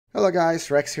Hello guys,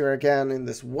 Rex here again in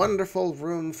this wonderful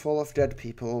room full of dead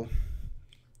people.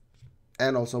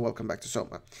 And also welcome back to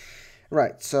Soma.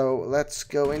 Right, so let's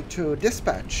go into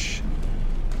dispatch.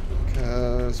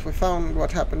 Because we found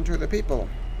what happened to the people.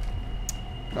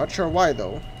 Not sure why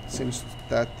though. Seems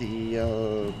that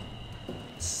the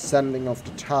sending of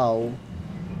the Tau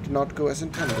did not go as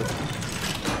intended.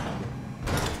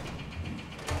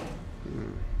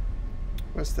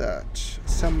 What's that?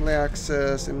 Assembly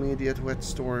access, immediate wet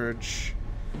storage,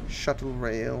 shuttle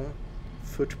rail,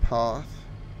 footpath,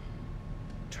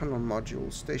 tunnel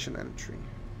module, station entry,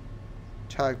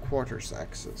 TIE quarters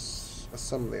access,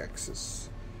 assembly access,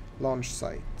 launch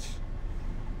site,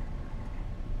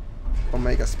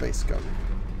 Omega space gun.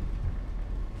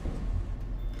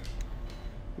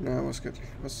 No, what's good?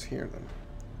 What's here then?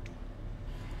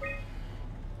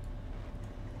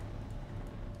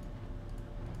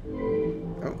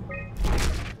 Oh.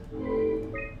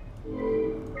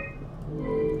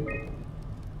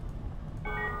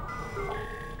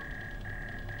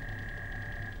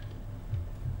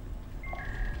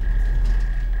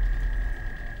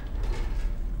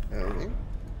 Okay.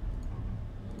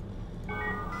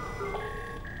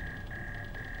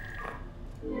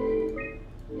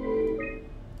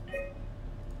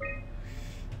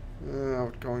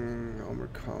 Outgoing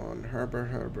Omicron,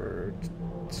 Herbert,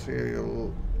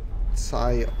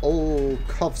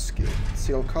 Tsiolkovsky,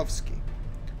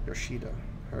 Yoshida,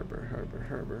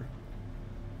 Herbert.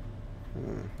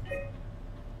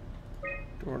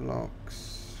 Door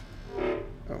locks.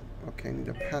 Oh, okay, need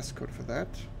a passcode for that.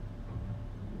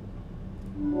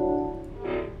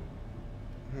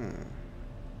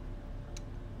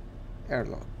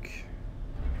 Airlock.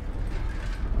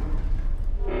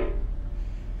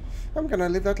 I'm gonna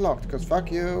leave that locked, because fuck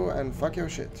you and fuck your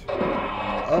shit.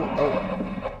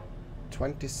 Oh.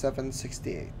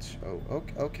 2768. Oh,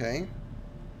 okay.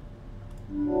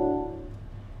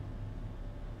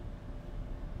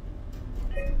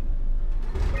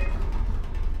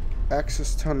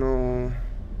 Access tunnel.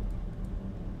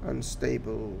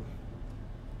 Unstable.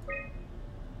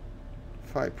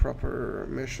 Five proper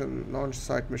mission. Launch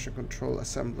site mission control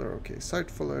assembler. Okay,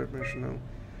 site full mission.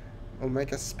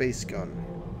 Omega space gun.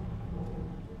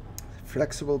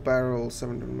 Flexible barrel,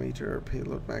 700 meter,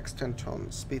 payload max 10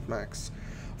 tons, speed max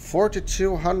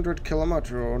 4,200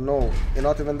 kilometers, or no,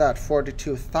 not even that,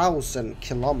 42,000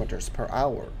 kilometers per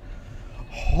hour.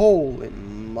 Holy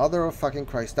mother of fucking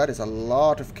Christ, that is a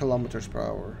lot of kilometers per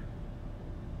hour.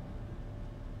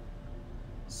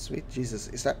 Sweet Jesus,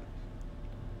 is that...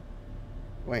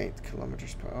 Wait,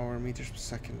 kilometers per hour, meters per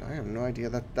second, I have no idea.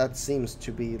 That seems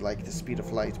to be like the speed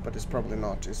of light, but it's probably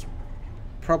not. It's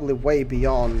probably way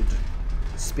beyond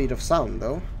speed of sound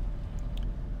though.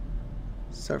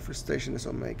 Surface station is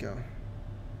Omega.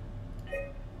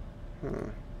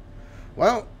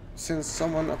 Well, since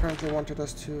someone apparently wanted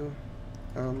us to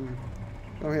oh,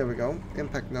 here we go.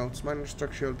 Impact notes, minor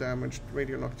structural damage,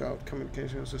 radio knocked out,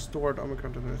 communications restored,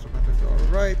 Omicron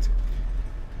alright.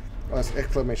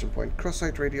 Exclamation point.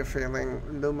 Cross-site radio failing,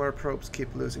 Lumar probes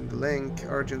keep losing the link,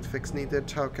 urgent fix needed,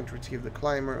 Tau can't retrieve the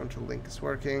climber until link is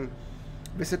working.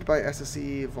 Visit by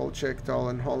SSE, Volchek, Dahl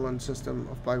and Holland, system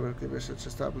of bi-weekly visits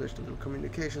established until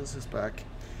communications is back.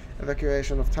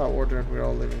 Evacuation of Tau ordered, we're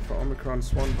all living for Omicron,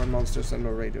 swarmed by monsters and no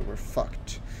radio, we're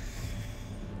fucked.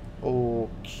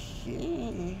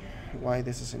 Okay. Why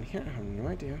this is in here, I have no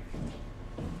idea.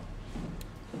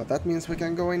 But that means we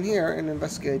can go in here and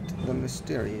investigate the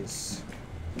mysterious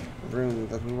room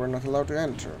that we were not allowed to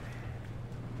enter.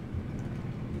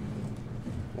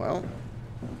 Well,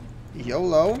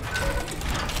 YOLO.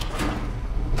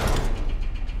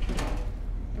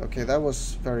 Okay, that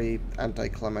was very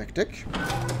anticlimactic.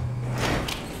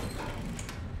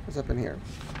 What's up in here?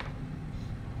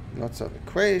 Lots of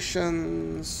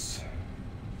equations.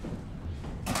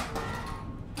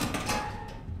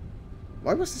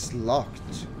 Why was this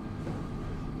locked?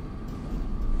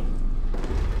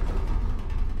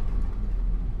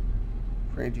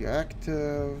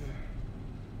 Radioactive.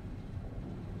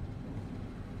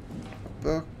 A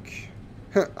book.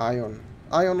 Ion.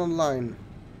 Ion Online.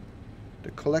 The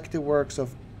collective works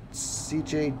of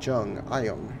C.J. Jung.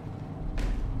 Ion.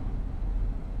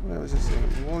 What else is it?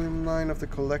 Volume 9 of the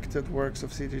collected works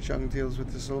of C.J. Jung deals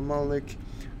with the Solomonic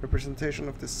representation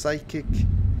of the psychic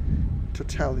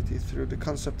totality through the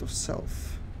concept of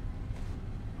self.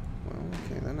 Well,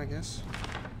 okay then, I guess.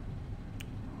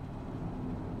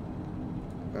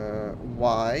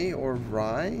 Y or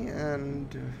Rye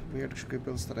and weird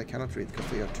scribbles that I cannot read because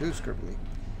they are too scribbly.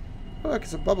 Oh, look,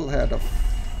 it's a bubblehead of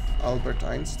Albert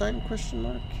Einstein, question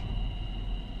mark?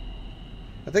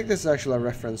 I think this is actually a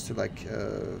reference to like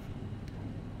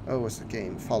Oh, it's the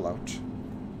game. Fallout.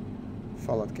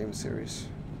 Fallout game series.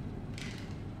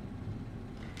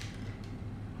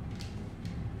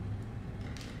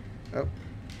 Oh.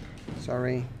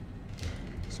 Sorry.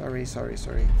 Sorry. Still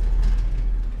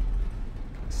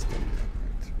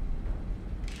right.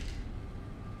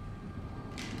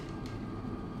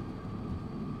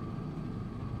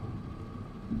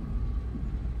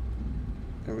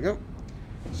 There we go.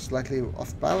 Slightly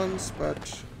off balance,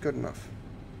 but good enough.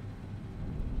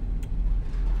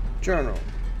 Journal.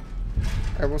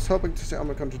 I was hoping to see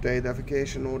Omicron today. The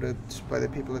vacation ordered by the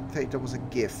people at Theta was a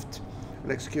gift. An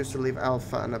excuse to leave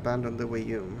Alpha and abandon the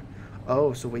Weyoun.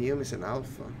 Oh, so Weyoun is in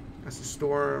Alpha. As the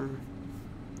storm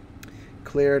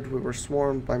cleared, we were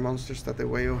swarmed by monsters that the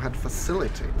Weyoun had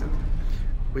facilitated.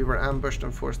 We were ambushed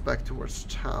and forced back towards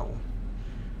Tau.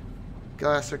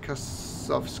 Glaser,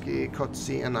 Kosovsky,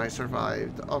 Kotzi, and I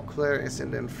survived. Eau Claire is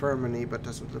in the infirmary, but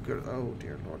doesn't look good. Oh,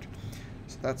 dear lord.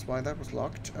 So that's why that was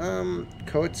locked.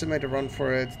 Kotzi made a run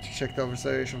for it to check the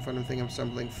observation for anything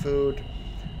resembling food.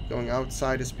 Going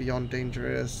outside is beyond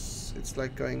dangerous. It's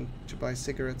like going to buy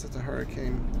cigarettes at a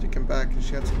hurricane. She came back and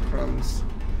she had some crumbs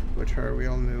with her. We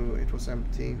all knew it was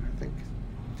empty, I think.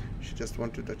 She just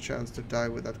wanted a chance to die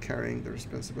without carrying the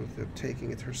responsibility of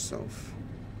taking it herself.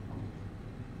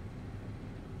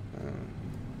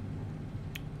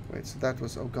 Wait, so that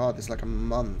was, oh god, it's like a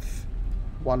month.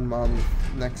 1 month,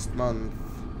 next month.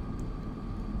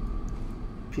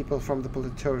 People from the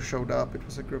plateau showed up. It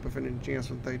was a group of engineers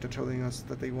from Theta telling us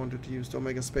that they wanted to use the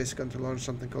Omega space gun to launch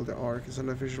something called the Ark. It's an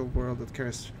official world that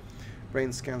carries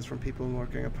brain scans from people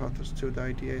working upon us too. The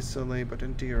idea is silly but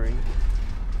endearing.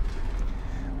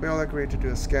 We all agreed to do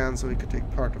a scan so we could take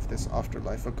part of this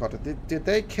afterlife. Oh god, did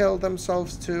they kill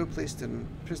themselves too? Please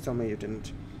tell me you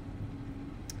didn't.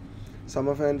 Some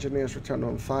of the engineers returned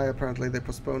on fire. Apparently they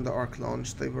postponed the Ark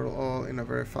launch. They were all in a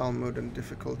very foul mood and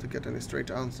difficult to get any straight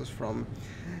answers from.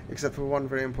 Except for one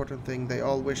very important thing. They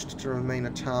all wished to remain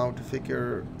at Tau to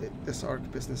figure this Ark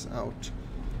business out.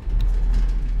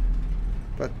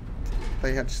 But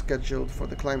they had scheduled for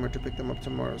the climber to pick them up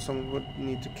tomorrow. Someone would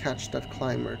need to catch that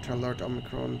climber to alert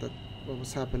Omicron that what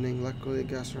was happening. Luckily,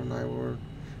 Gasser and I were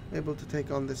able to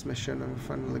take on this mission and we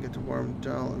finally get to warn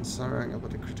Dell and Sarang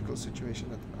about the critical situation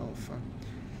at Alpha.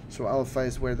 So Alpha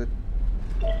is where the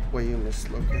Weyoun is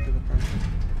located, apparently.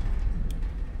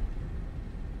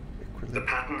 The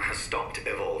pattern has stopped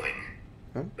evolving.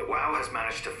 Huh? The WoW has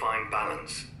managed to find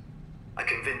balance. I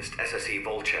convinced SSE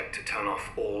Volchek to turn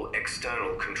off all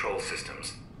external control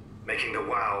systems, making the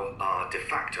WoW our de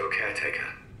facto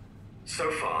caretaker.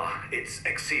 So far, it's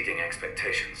exceeding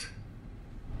expectations.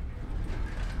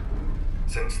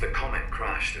 Since the comet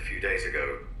crashed a few days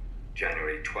ago,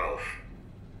 January 12th,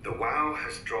 the WoW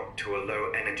has dropped to a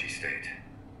low energy state.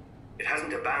 It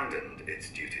hasn't abandoned its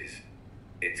duties.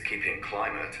 It's keeping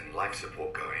climate and life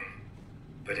support going.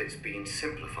 But it's been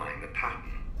simplifying the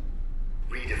pattern,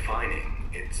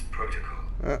 redefining its protocol.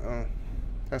 Uh-oh.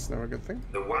 That's never a good thing.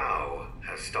 The WoW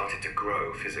has started to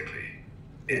grow physically.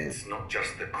 It's not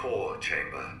just the core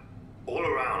chamber. All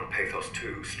around Pathos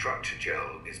 2, structure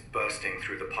gel is bursting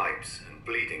through the pipes and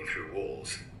bleeding through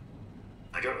walls.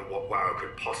 I don't know what WoW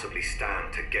could possibly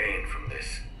stand to gain from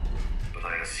this, but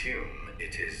I assume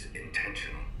it is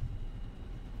intentional.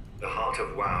 The heart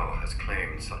of WoW has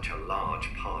claimed such a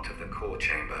large part of the core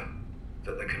chamber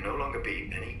that there can no longer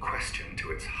be any question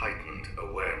to its heightened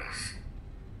awareness.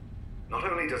 Not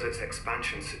only does its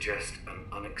expansion suggest an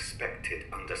unexpected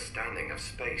understanding of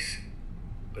space,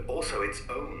 but also its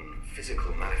own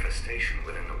physical manifestation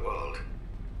within the world.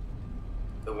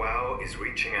 The WoW is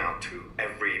reaching out to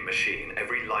every machine,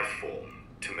 every life form,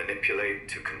 to manipulate,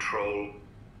 to control.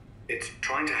 It's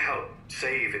trying to help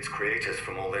save its creators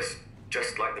from all this,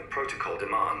 just like the protocol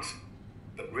demands.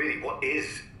 But really, what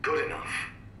is good enough?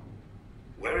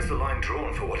 Where is the line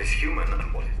drawn for what is human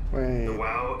and what is... Wait. The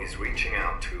WoW is reaching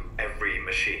out to every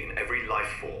machine, every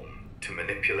life form, to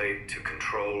manipulate, to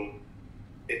control.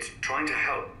 It's trying to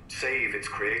help save its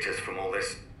creators from all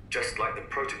this, just like the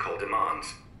protocol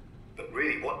demands. But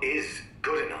really, what is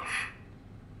good enough?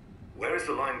 Where is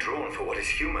the line drawn for what is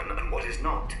human and what is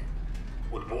not?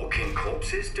 Would walking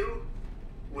corpses do?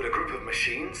 Would a group of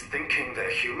machines thinking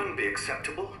they're human be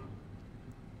acceptable?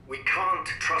 We can't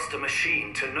trust a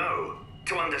machine to know,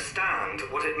 to understand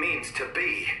what it means to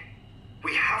be.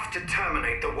 We have to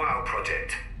terminate the WoW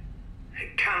project.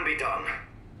 It can be done.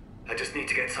 I just need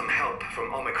to get some help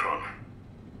from Omicron.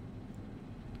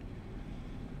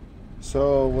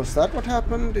 So, was that what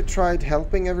happened? It tried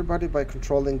helping everybody by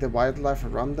controlling the wildlife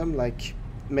around them, like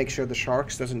make sure the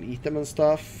sharks doesn't eat them and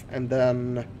stuff, and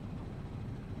then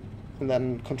and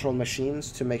then control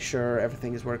machines to make sure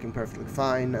everything is working perfectly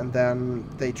fine, and then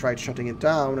they tried shutting it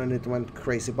down and it went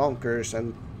crazy bonkers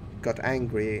and got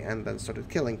angry and then started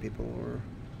killing people. Or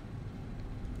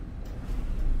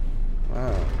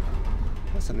wow,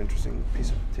 that's an interesting piece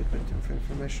of tidbit of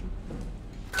information.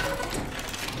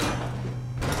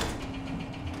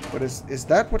 But is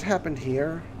that what happened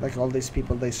here? Like all these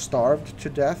people, they starved to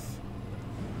death?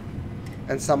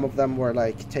 And some of them were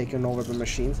like taken over by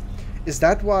machines. Is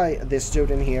that why this dude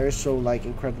in here is so like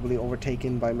incredibly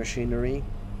overtaken by machinery?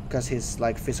 Because his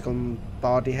like physical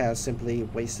body has simply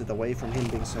wasted away from him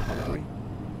being so hungry.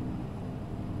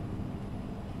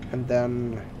 And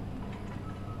then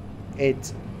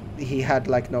he had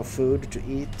like no food to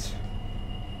eat.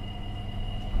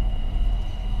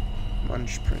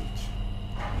 Munch print.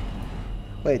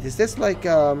 Wait, is this like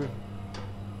a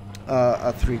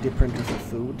 3D printer for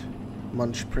food?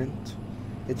 Munch print.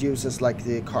 It uses like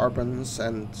the carbons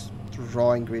and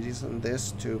raw ingredients in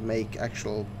this to make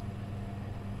actual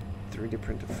 3D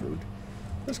printed food.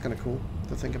 That's kind of cool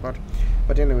to think about.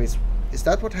 But anyways, is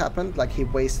that what happened? Like he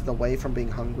wasted away from being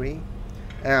hungry,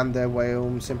 and the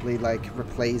Weyoun simply like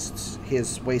replaced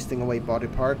his wasting away body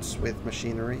parts with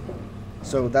machinery.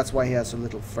 So that's why he has so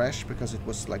little flesh, because it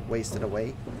was like wasted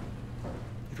away.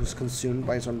 It was consumed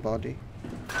by his own body.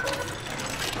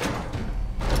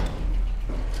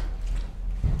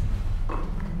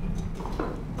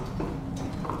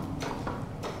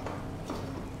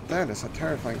 That is a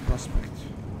terrifying prospect.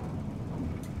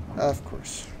 Of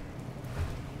course.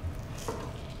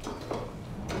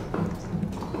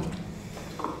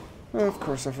 Of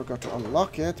course, I forgot to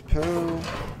unlock it. Pooh.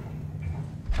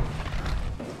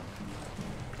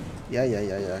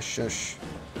 Yeah, shush.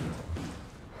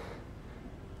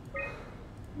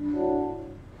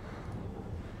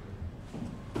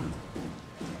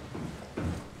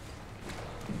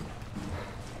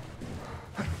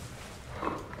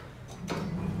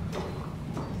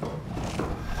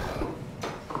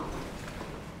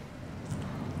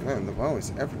 Man, the WoW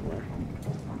is everywhere.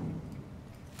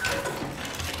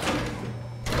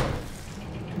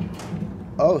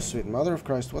 Oh, sweet mother of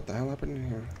Christ, what the hell happened in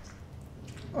here?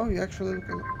 Oh, you actually look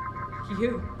at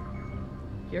it.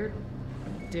 You're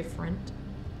different.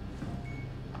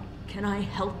 Can I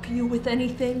help you with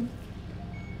anything?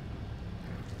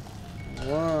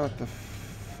 What the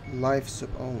life's...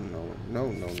 Oh,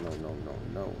 no.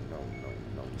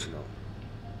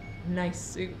 Nice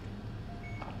suit.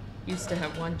 Used to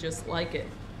have one just like it.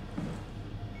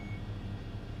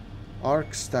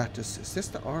 Arc status. Is this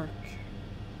the arc?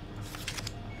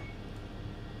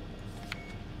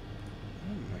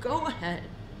 Go ahead.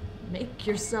 Make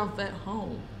yourself at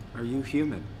home. Are you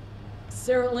human?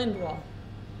 Sarah Lindwall.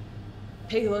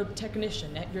 Payload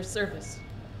technician at your service.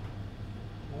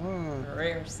 What? A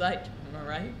rare sight, am I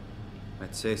right?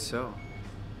 I'd say so.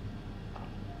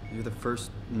 You're the first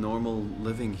normal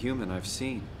living human I've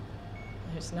seen.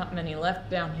 There's not many left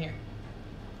down here.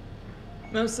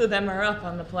 Most of them are up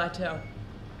on the plateau.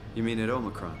 You mean at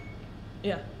Omicron?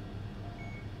 Yeah.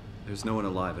 There's no one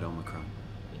alive at Omicron.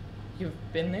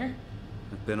 You've been there?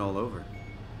 I've been all over.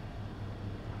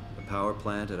 The power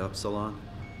plant at Upsilon,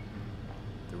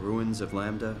 the ruins of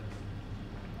Lambda,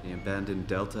 the abandoned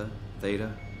Delta,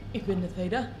 Theta. You've been to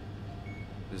Theta?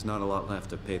 There's not a lot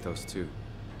left of Pathos 2.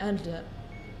 And,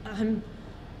 I'm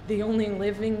the only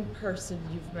living person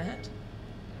you've met?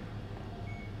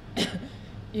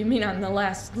 You mean I'm the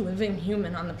last living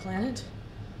human on the planet?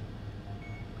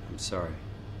 I'm sorry.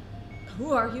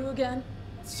 Who are you again?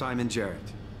 Simon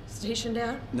Jarrett. Stationed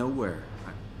out? Nowhere.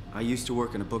 I used to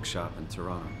work in a bookshop in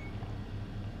Toronto.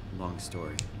 Long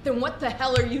story. Then what the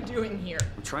hell are you doing here?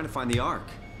 I'm trying to find the Ark.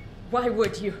 Why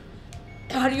would you?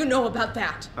 How do you know about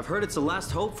that? I've heard it's the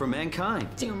last hope for mankind.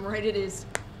 Damn right it is.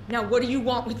 Now what do you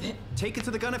want with it? Take it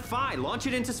to the Gunnet Phi. Launch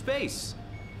it into space.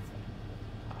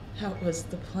 That was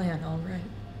the plan, all right.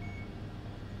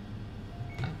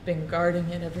 I've been guarding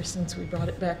it ever since we brought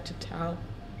it back to Tau.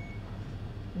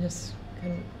 Just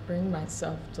couldn't bring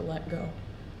myself to let go.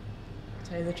 To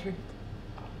tell you the truth,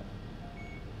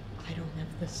 I don't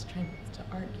have the strength to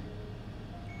argue.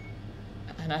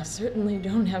 And I certainly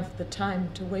don't have the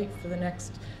time to wait for the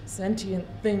next sentient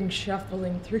thing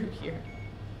shuffling through here.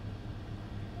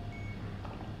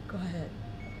 Go ahead.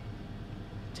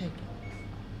 Take it.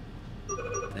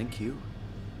 Thank you.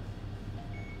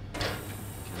 Can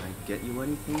I get you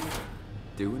anything?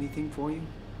 Do anything for you?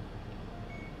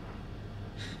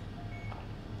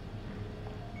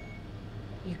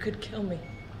 You could kill me.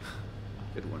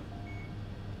 Good one.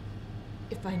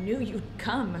 If I knew you'd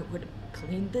come, I would have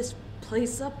cleaned this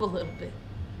place up a little bit.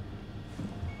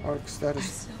 Arc I status.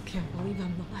 still can't believe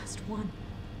I'm the last one.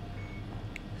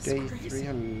 Day crazy.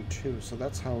 302, so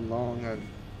that's how long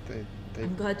they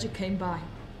I'm glad you came by.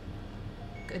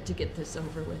 Good to get this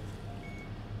over with.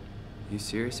 You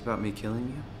serious about me killing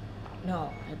you?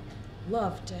 No, I'd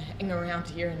love to hang around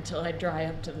here until I dry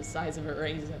up to the size of a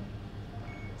raisin.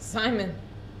 Simon,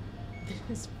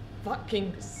 this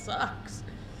fucking sucks.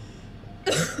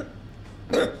 I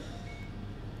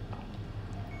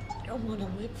don't want to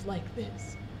live like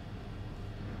this.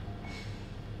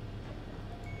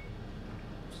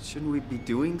 Shouldn't we be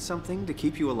doing something to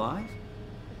keep you alive?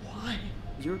 Why?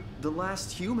 You're the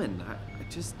last human. I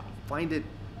just find it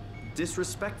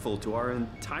disrespectful to our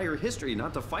entire history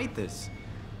not to fight this.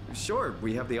 Sure,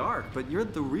 we have the Ark, but you're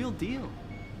the real deal.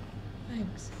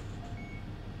 Thanks.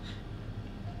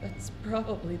 That's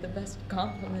probably the best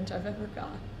compliment I've ever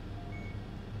got.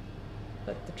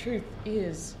 But the truth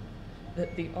is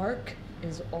that the Ark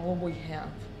is all we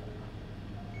have.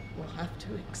 We'll have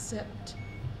to accept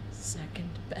second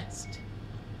best,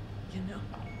 you know?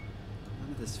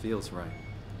 None of this feels right.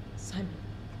 Simon,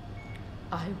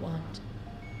 I want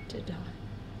to die.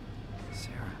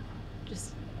 Sarah.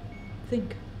 Just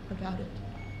think about it.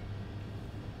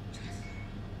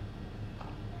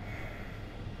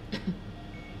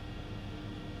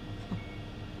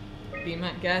 Be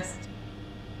my guest.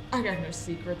 I got no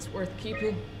secrets worth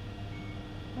keeping.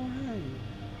 Oh, hey.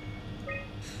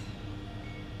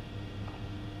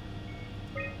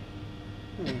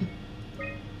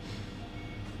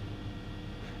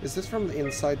 Is this from the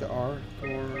inside the Ark,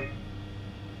 or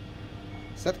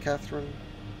is that Catherine?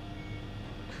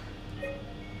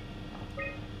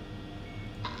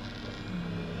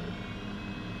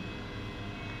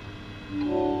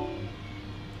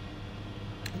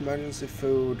 Emergency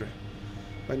food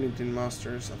by Newton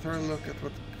Masters. A thorough look at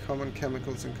what common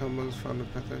chemicals and combos found in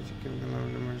pathogenic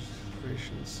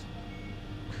emergencies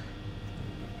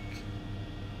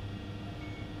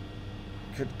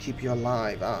could keep you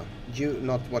alive.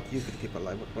 Not what you could keep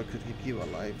alive, but what could keep you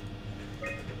alive.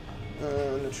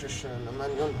 Nutrition, a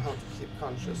manual on how to keep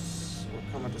conscious or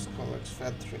comatose colleagues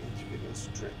fed through intravenous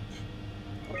drip.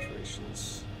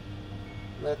 Alterations.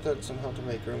 Methods on how to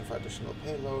make room for additional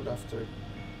payload after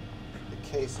the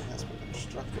casing has been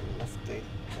constructed and left date.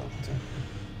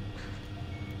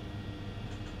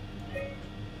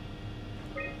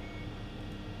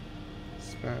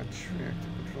 Dispatch, reactor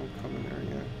control common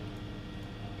area.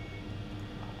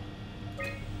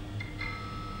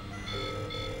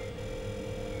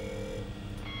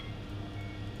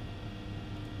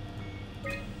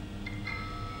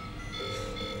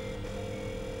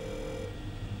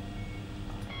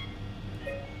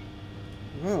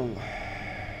 Well,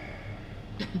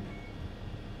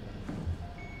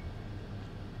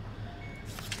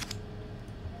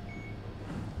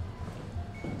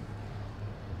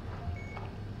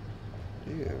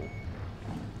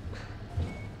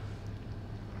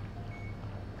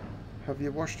 have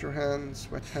you washed your hands?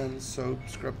 Wet hands, soap,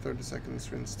 scrub 30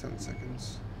 seconds, rinse 10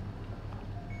 seconds.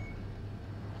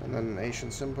 And then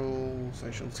Asian symbols,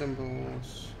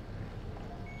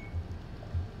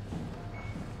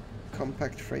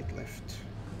 compact freight lift.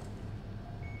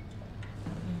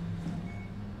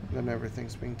 Then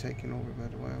everything's being taken over by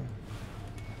the Weyoun.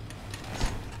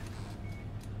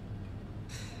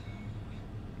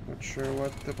 Not sure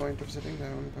what the point of sitting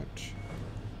down, but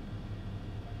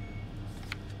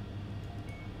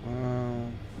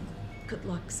wow. Good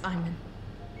luck, Simon.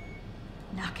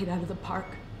 Knock it out of the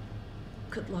park.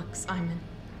 Good luck, Simon.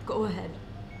 Go ahead.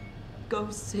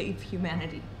 Go save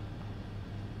humanity.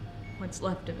 What's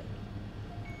left of it.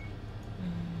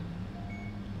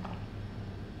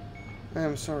 I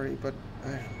am sorry, but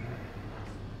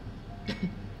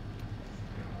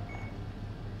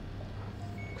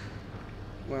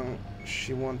well,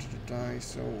 she wanted to die,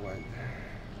 so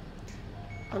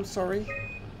I'm sorry.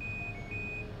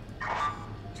 Are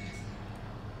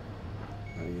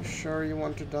you sure you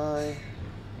want to die?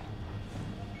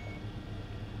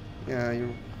 Yeah,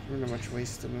 you're pretty much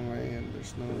wasted away, and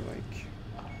there's no, like...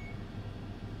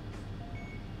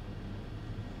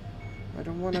 I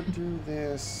don't want to do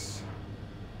this.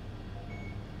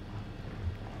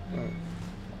 Oh.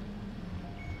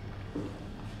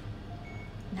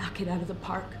 Knock it out of the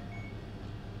park.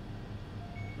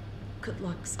 Good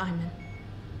luck, Simon.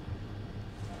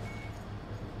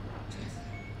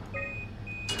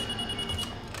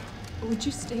 Would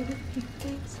you stay with me,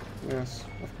 please? Yes,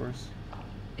 of course.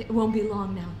 It won't be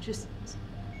long now. Just...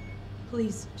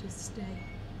 please, just stay.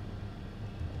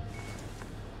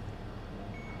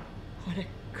 What a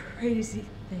crazy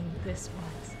thing this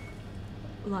was.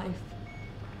 Life.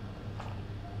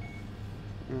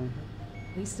 Mm-hmm.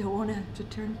 At least I won't have to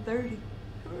turn 30.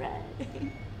 Hooray!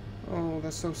 Oh,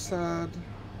 that's so sad.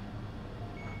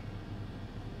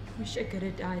 Wish I could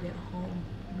have died at home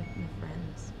with my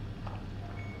friends.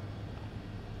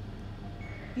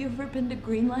 Have you ever been to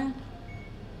Greenland?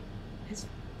 It's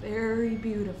very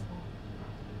beautiful.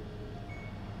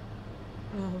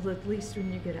 Well, at least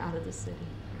when you get out of the city.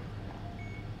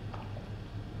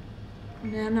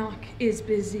 Nanook is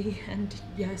busy, and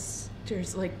yes,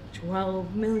 there's like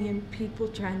 12 million people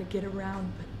trying to get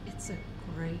around, but it's a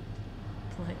great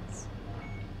place.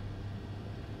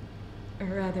 Or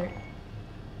rather,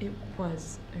 it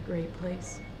was a great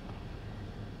place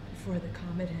before the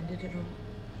comet ended it all.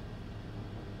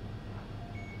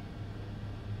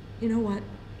 You know what?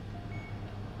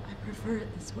 I prefer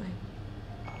it this way.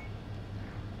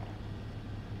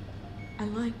 I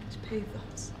liked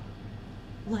Pathos.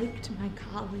 Liked my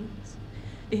colleagues.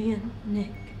 Ian,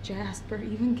 Nick, Jasper,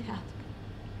 even Catherine.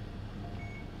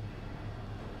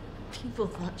 People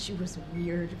thought she was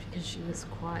weird because she was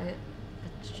quiet,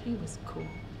 but she was cool.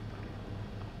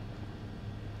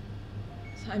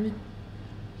 Simon,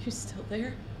 you still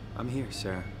there? I'm here,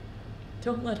 Sarah.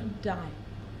 Don't let him die,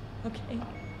 okay?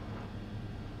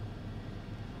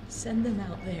 Send them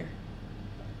out there.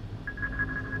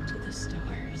 To the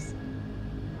stars.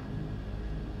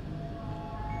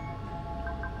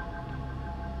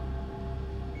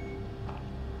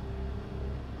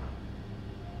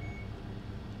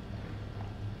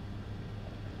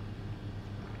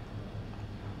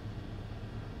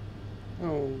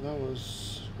 Oh, that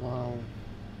was... wow.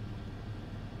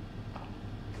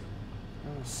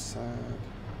 That was sad.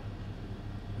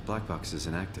 The black box is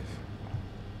inactive.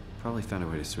 Probably found a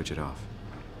way to switch it off.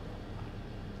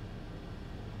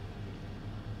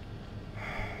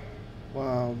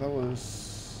 Wow, that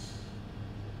was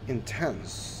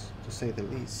intense, to say the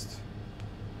least.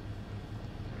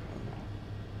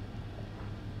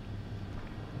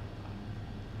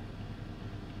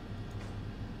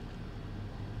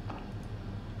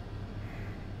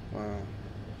 Wow.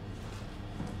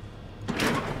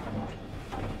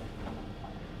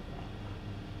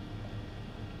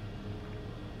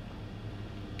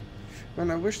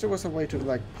 Man, I wish there was a way to,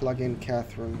 like, plug in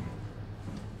Catherine.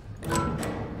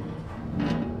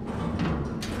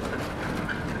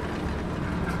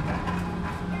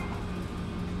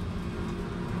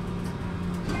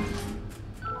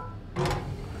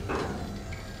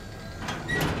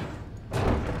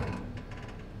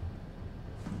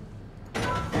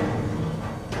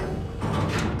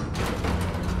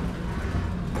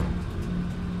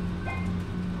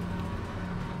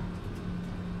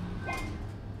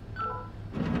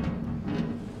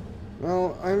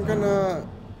 Well, I'm gonna...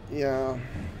 yeah...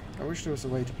 I wish there was a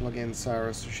way to plug in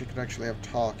Sarah so she could actually have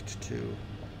talked to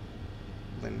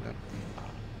Linda.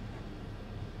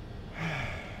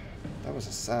 That was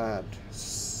a sad,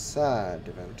 sad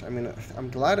event. I mean,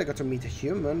 I'm glad I got to meet a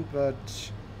human,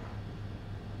 but...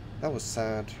 that was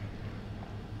sad.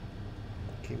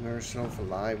 Keeping herself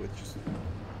alive with just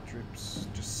drips,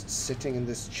 just sitting in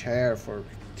this chair for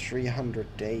 300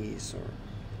 days, or...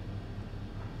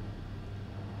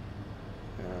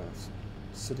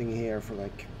 sitting here for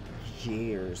like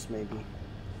years, maybe.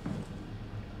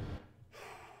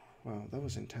 Wow, that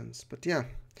was intense. But yeah,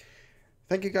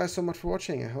 thank you guys so much for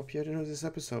watching. I hope you enjoyed this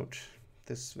episode.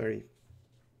 This very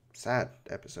sad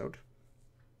episode.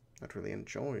 Not really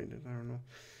enjoyed it, I don't know.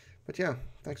 But yeah,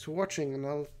 thanks for watching, and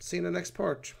I'll see you in the next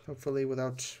part. Hopefully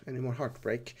without any more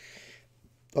heartbreak.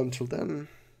 Until then,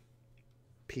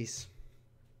 peace.